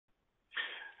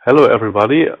Hello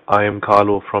everybody, I am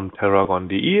Carlo from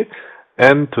Terragon.de,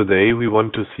 and today we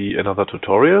want to see another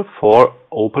tutorial for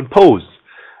OpenPose.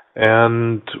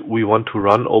 And we want to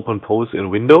run OpenPose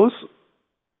in Windows.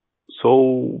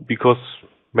 So, because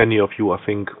many of you, I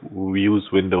think, use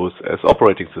Windows as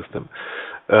operating system.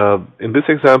 In this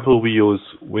example we use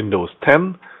Windows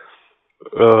 10,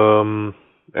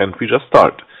 and we just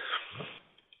start.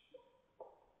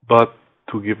 But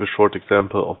to give a short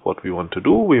example of what we want to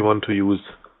do, we want to use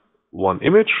one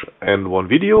image and one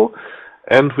video,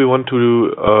 and we want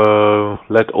to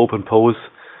let OpenPose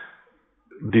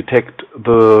detect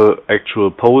the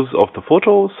actual pose of the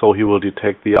photo. So he will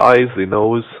detect the eyes, the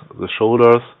nose, the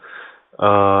shoulders,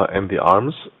 and the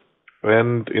arms.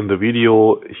 And in the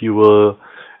video he will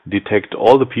detect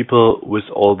all the people with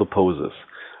all the poses.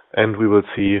 And we will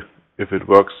see if it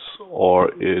works or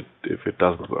if it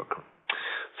doesn't work.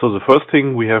 So the first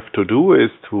thing we have to do is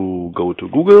to go to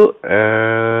Google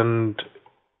and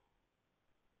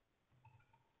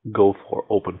go for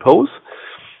OpenPose.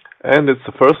 And it's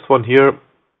the first one here,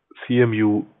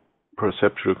 CMU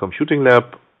Perceptual Computing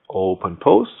Lab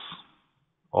OpenPose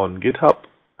on GitHub.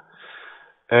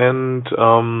 And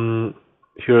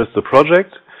here is the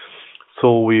project.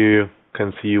 So we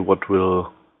can see what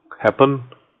will happen,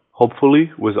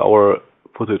 hopefully, with our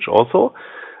footage also.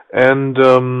 And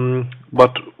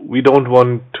but we don't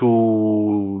want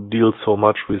to deal so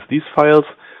much with these files.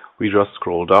 We just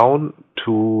scroll down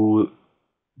to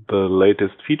the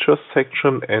latest features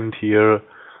section, and here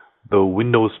the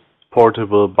Windows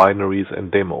Portable Binaries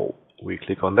and Demo. We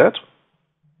click on that,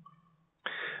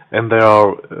 and there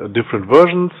are different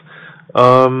versions.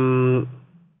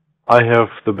 I have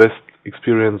the best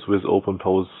experience with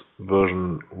OpenPose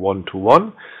version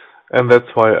 1.1, and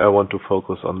that's why I want to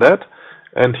focus on that.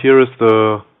 And here is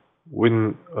the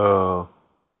Win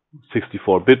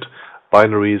 64-bit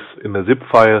binaries in a zip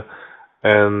file,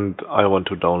 and I want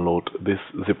to download this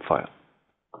zip file.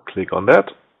 Click on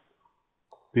that.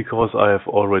 Because I have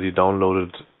already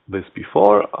downloaded this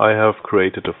before, I have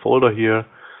created a folder here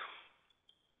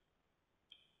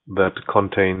that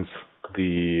contains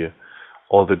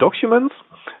all the documents,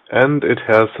 and it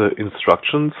has an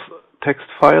instructions text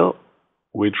file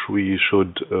which we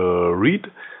should read.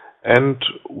 And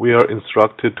we are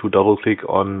instructed to double-click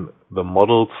on the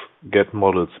models, get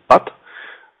models but.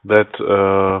 That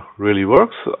really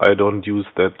works. I don't use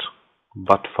that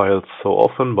but files so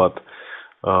often, but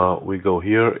we go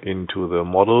here into the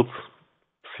models,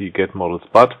 see get models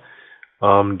but,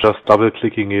 just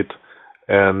double-clicking it,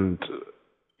 and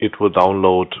it will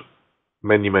download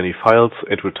many files.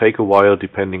 It will take a while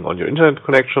depending on your internet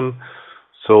connection.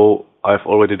 So I've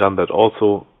already done that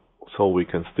also. So we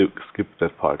can skip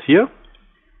that part here.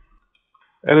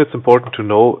 And it's important to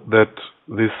know that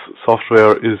this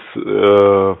software is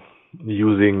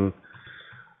using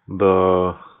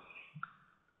the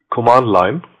command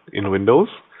line in Windows,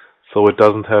 so it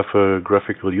doesn't have a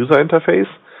graphical user interface.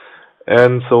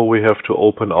 And so we have to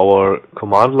open our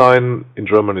command line. In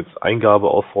German it's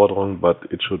Eingabeaufforderung, but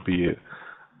it should be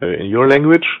in your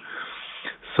language.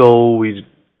 So we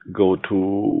go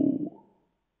to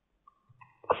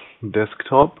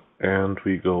desktop and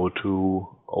we go to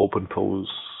OpenPose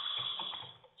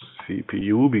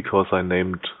CPU, because I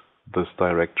named this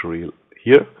directory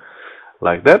here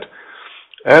like that.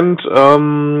 And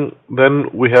then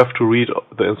we have to read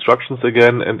the instructions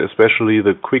again, and especially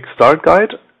the quick start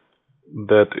guide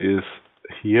that is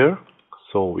here.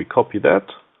 So we copy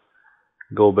that,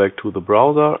 go back to the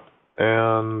browser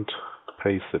and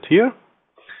paste it here.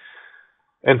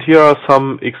 And here are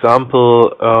some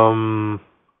example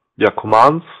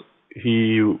commands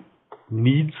he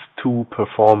needs to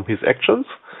perform his actions.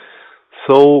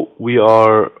 So we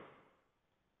want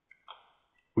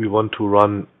to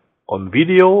run on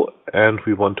video, and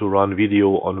we want to run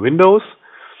video on Windows.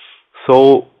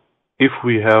 So if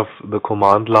we have the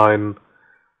command line,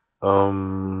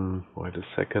 wait a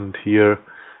second, here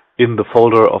in the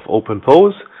folder of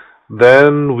OpenPose,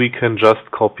 then we can just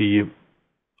copy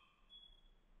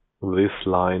this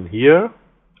line here.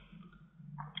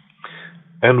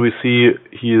 And we see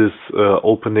he is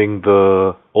opening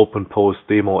the OpenPose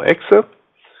demo exe.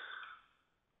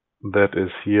 That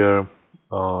is here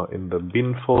in the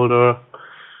bin folder,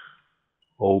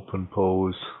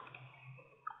 OpenPose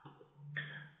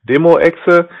demo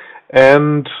exe.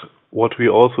 And what we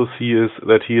also see is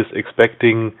that he is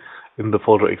expecting in the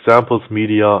folder examples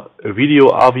media a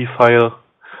video AVI file.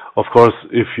 Of course,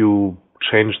 if you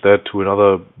change that to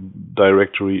another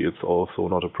directory, it's also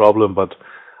not a problem, but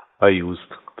I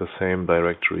used the same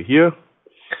directory here,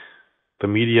 the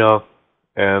media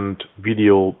and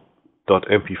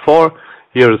video.mp4.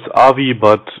 Here it's AVI,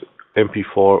 but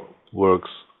MP4 works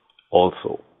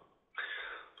also.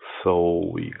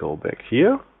 So we go back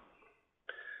here,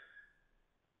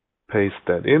 paste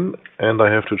that in, and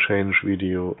I have to change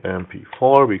video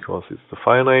MP4 because it's the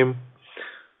file name.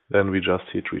 Then we just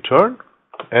hit return,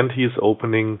 and he's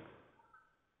opening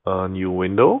a new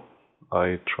window.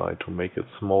 I try to make it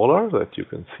smaller that you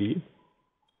can see.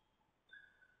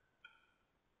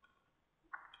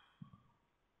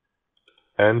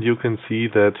 And you can see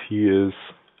that he is,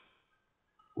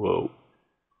 whoa.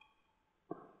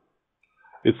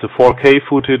 It's a 4K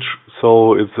footage,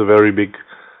 so it's a very big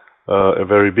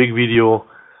video.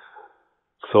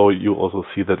 So you also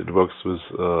see that it works with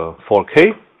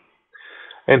 4K.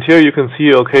 And here you can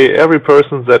see, okay, every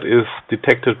person that is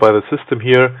detected by the system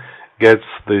here gets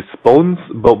this bone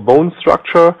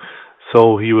structure.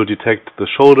 So he will detect the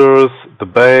shoulders, the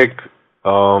back.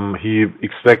 He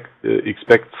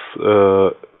expects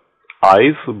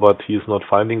eyes, but he's not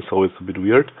finding, so it's a bit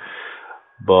weird.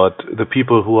 But the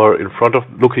people who are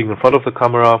looking in front of the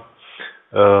camera,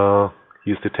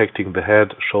 he's detecting the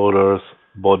head, shoulders,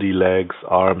 body, legs,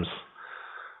 arms,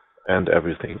 and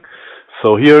everything.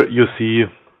 So here you see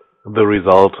the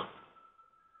result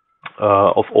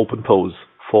of OpenPose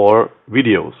for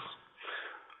videos.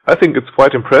 I think it's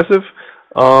quite impressive.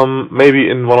 Maybe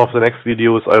in one of the next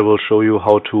videos I will show you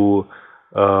how to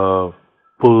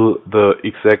pull the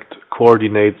exact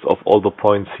coordinates of all the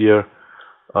points here.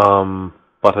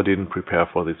 But I didn't prepare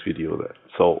for this video there.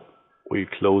 So we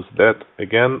close that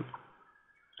again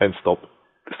and stop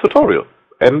this tutorial.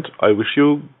 And I wish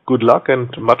you good luck and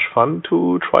much fun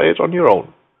to try it on your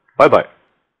own. Bye bye.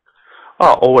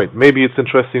 Oh wait, maybe it's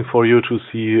interesting for you to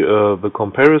see the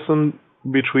comparison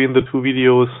between the two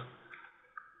videos.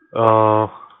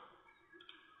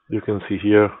 You can see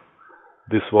here,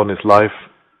 this one is live,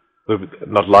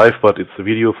 not live, but it's the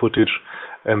video footage,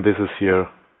 and this is here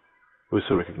with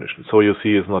the recognition. So you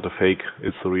see it's not a fake,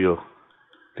 it's a real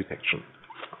detection.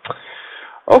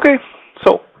 Okay,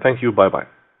 so thank you, bye bye.